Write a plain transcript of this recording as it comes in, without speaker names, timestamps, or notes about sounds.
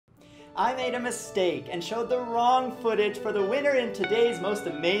I made a mistake and showed the wrong footage for the winner in today's most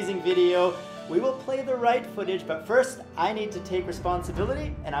amazing video. We will play the right footage, but first I need to take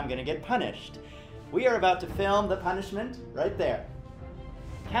responsibility and I'm gonna get punished. We are about to film the punishment right there.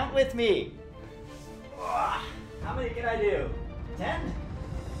 Count with me. How many can I do? 10?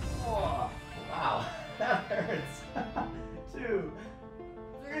 Oh, wow, that hurts. 2,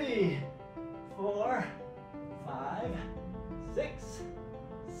 3, 4, 5, 6,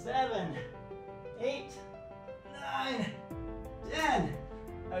 7, 8, 9, 10.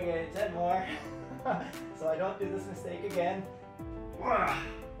 Okay, 10 more. So I don't do this mistake again.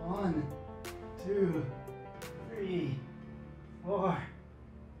 1, 2, 3, 4,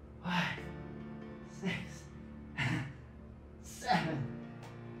 5, 6, 7,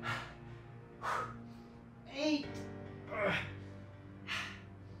 8,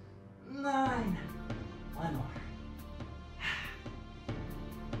 9. One more.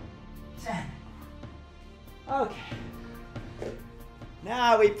 10. Okay.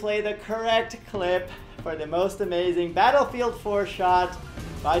 Now we play the correct clip for the most amazing Battlefield 4 shot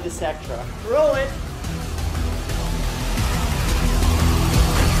by Dissectra. Roll it.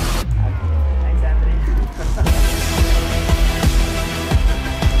 Thanks, Anthony.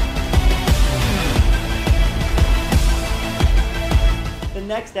 The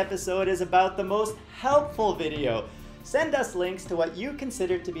next episode is about the most helpful video. Send us links to what you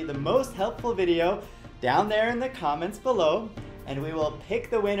consider to be the most helpful video down there in the comments below, and we will pick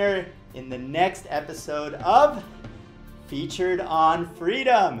the winner in the next episode of Featured on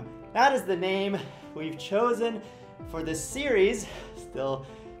Freedom. That is the name we've chosen for this series. Still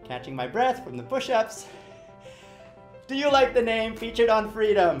catching my breath from the push-ups. Do you like the name Featured on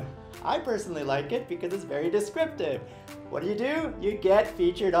Freedom? I personally like it because it's very descriptive. What do? You get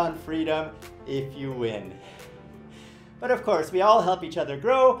featured on Freedom if you win. But of course, we all help each other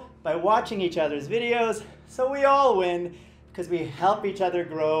grow by watching each other's videos, so we all win because we help each other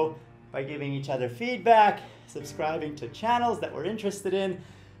grow by giving each other feedback, subscribing to channels that we're interested in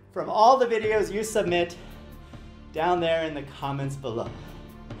from all the videos you submit down there in the comments below.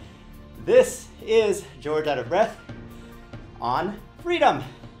 This is George Out of Breath on Freedom.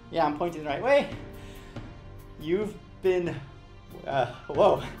 Yeah, I'm pointing the right way. You've been,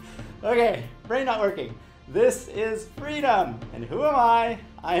 whoa. Okay, brain not working. This is Freedom, and who am I?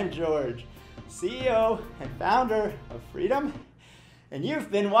 I am George, CEO and founder of Freedom, and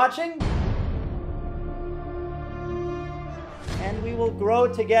you've been watching. And we will grow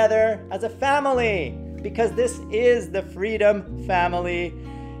together as a family, because this is the Freedom family.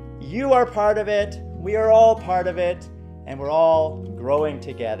 You are part of it, we are all part of it, and we're all growing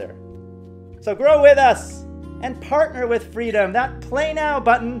together. So grow with us and partner with Freedom. That Play Now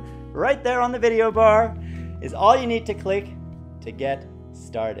button right there on the video bar is all you need to click to get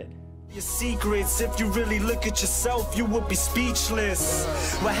started. Your secrets, if you really look at yourself, you would be speechless.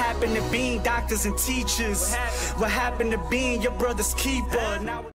 What happened to being doctors and teachers? What happened to being your brother's keeper? Now